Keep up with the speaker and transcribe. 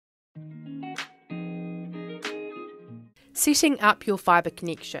Setting up your fibre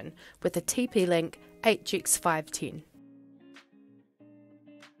connection with a TP-Link HX510.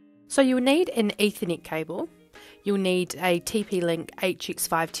 So you'll need an Ethernet cable, you'll need a TP-Link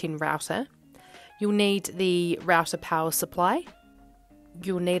HX510 router, you'll need the router power supply,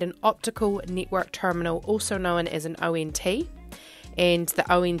 you'll need an optical network terminal, also known as an ONT, and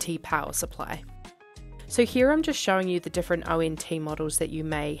the ONT power supply. So here I'm just showing you the different ONT models that you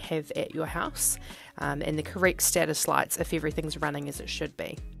may have at your house and the correct status lights if everything's running as it should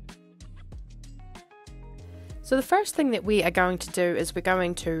be. So the first thing that we are going to do is we're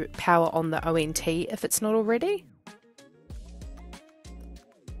going to power on the ONT if it's not already.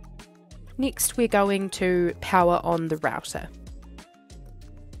 Next we're going to power on the router.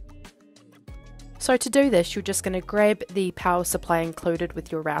 So to do this, you're just going to grab the power supply included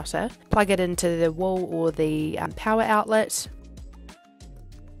with your router, plug it into the wall or the power outlet,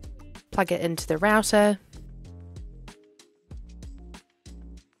 plug it into the router,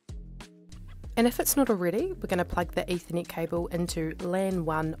 and if it's not already, we're going to plug the Ethernet cable into LAN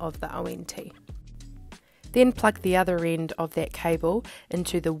 1 of the ONT. Then plug the other end of that cable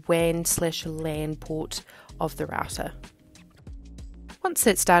into the WAN/LAN port of the router. Once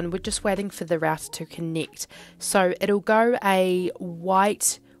that's done, we're just waiting for the router to connect. So it'll go a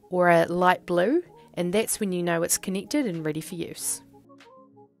white or a light blue, and that's when you know it's connected and ready for use.